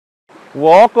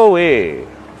Walk away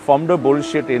from the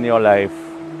bullshit in your life.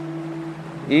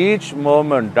 Each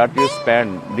moment that you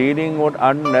spend dealing with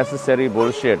unnecessary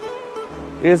bullshit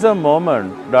is a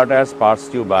moment that has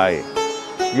passed you by.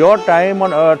 Your time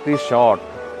on earth is short.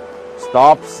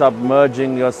 Stop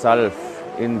submerging yourself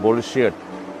in bullshit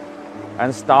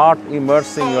and start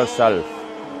immersing yourself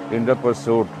in the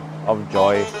pursuit of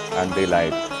joy and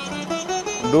delight.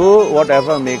 Do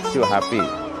whatever makes you happy.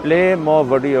 Play more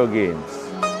video games.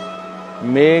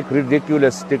 Make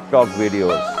ridiculous TikTok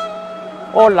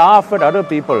videos. Or laugh at other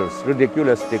people's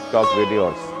ridiculous TikTok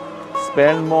videos.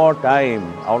 Spend more time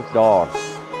outdoors.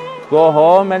 Go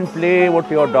home and play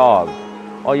with your dog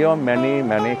or your many,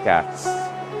 many cats.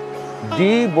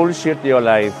 De-bullshit your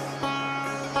life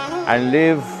and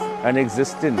live an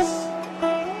existence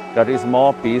that is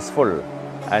more peaceful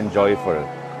and joyful.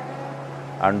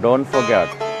 And don't forget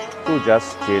to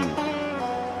just chill.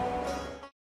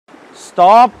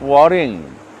 Stop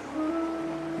worrying.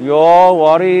 Your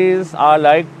worries are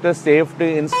like the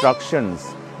safety instructions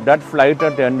that flight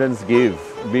attendants give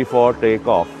before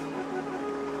takeoff.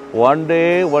 One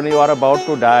day when you are about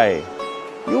to die,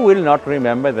 you will not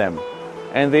remember them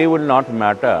and they will not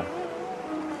matter.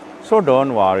 So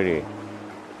don't worry.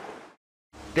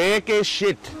 Take a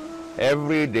shit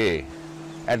every day.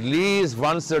 At least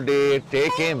once a day,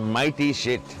 take a mighty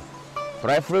shit,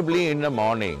 preferably in the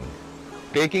morning.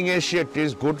 Taking a shit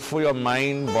is good for your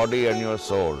mind, body and your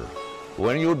soul.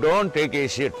 When you don't take a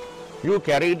shit, you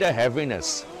carry the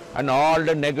heaviness and all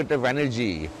the negative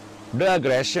energy, the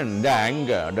aggression, the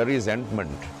anger, the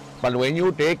resentment. But when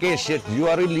you take a shit, you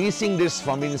are releasing this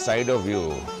from inside of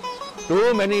you.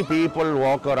 Too many people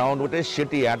walk around with a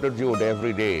shitty attitude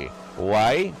every day.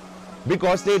 Why?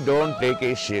 Because they don't take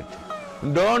a shit.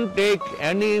 Don't take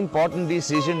any important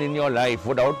decision in your life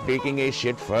without taking a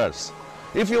shit first.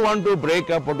 If you want to break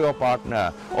up with your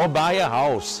partner or buy a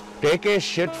house, take a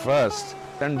shit first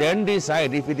and then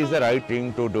decide if it is the right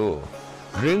thing to do.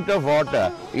 Drink the water,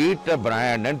 eat the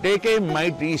bran and take a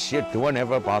mighty shit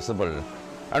whenever possible.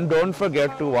 And don't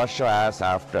forget to wash your ass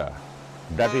after.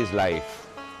 That is life.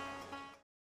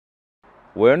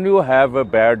 When you have a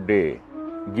bad day,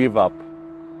 give up.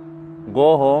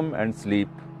 Go home and sleep.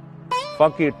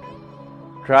 Fuck it.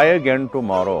 Try again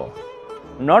tomorrow.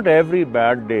 Not every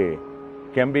bad day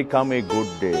can become a good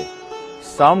day.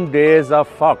 Some days are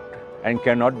fucked and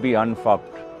cannot be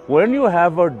unfucked. When you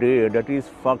have a day that is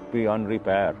fucked beyond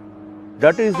repair,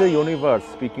 that is the universe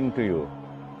speaking to you,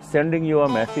 sending you a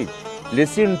message.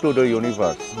 Listen to the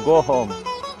universe. Go home.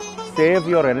 Save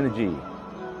your energy.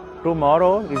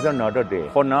 Tomorrow is another day.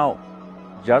 For now,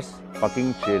 just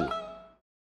fucking chill.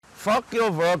 Fuck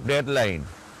your work deadline.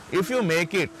 If you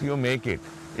make it, you make it.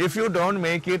 If you don't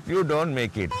make it, you don't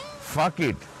make it. Fuck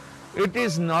it. It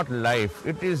is not life,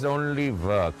 it is only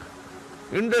work.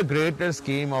 In the greater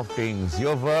scheme of things,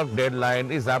 your work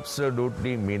deadline is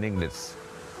absolutely meaningless.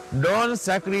 Don't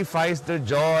sacrifice the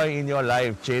joy in your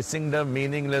life chasing the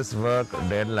meaningless work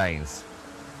deadlines.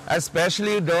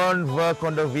 Especially don't work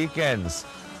on the weekends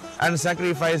and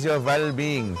sacrifice your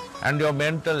well-being and your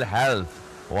mental health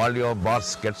while your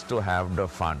boss gets to have the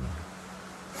fun.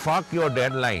 Fuck your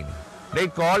deadline. They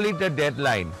call it a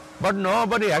deadline. But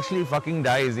nobody actually fucking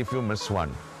dies if you miss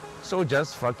one. So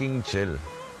just fucking chill.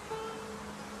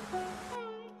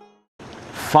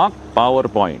 Fuck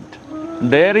PowerPoint.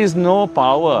 There is no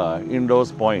power in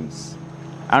those points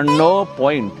and no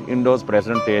point in those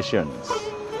presentations.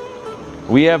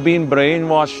 We have been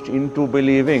brainwashed into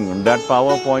believing that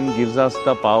PowerPoint gives us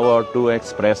the power to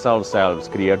express ourselves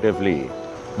creatively.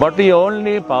 But the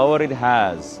only power it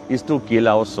has is to kill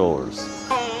our souls.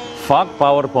 Fuck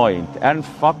PowerPoint and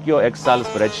fuck your Excel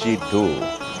spreadsheet too.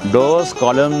 Those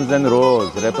columns and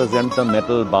rows represent the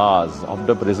metal bars of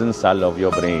the prison cell of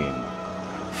your brain.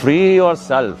 Free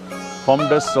yourself from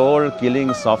the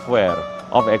soul-killing software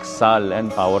of Excel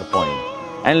and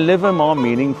PowerPoint and live a more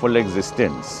meaningful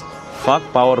existence. Fuck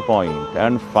PowerPoint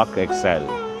and fuck Excel.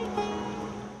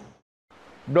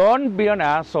 Don't be an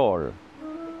asshole.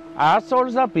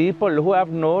 Assholes are people who have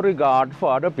no regard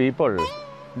for other people,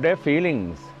 their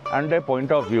feelings, and their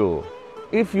point of view.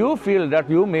 If you feel that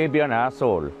you may be an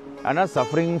asshole and are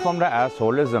suffering from the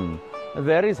assholism,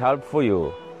 there is help for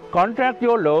you. Contact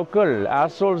your local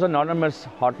Assholes Anonymous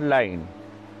hotline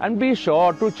and be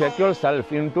sure to check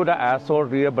yourself into the Asshole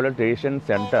Rehabilitation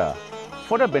Center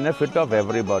for the benefit of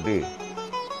everybody.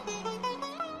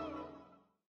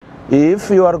 If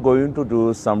you are going to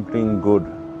do something good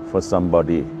for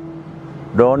somebody,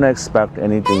 don't expect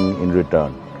anything in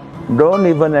return. Don't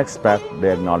even expect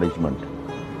the acknowledgement,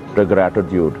 the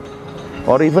gratitude,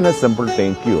 or even a simple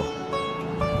thank you.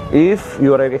 If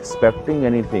you are expecting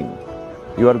anything,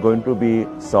 you are going to be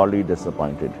sorely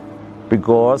disappointed.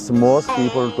 Because most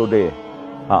people today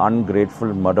are ungrateful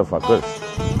motherfuckers.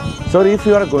 So if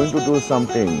you are going to do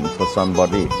something for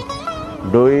somebody,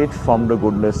 do it from the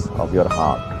goodness of your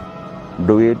heart.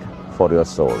 Do it for your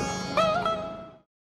soul.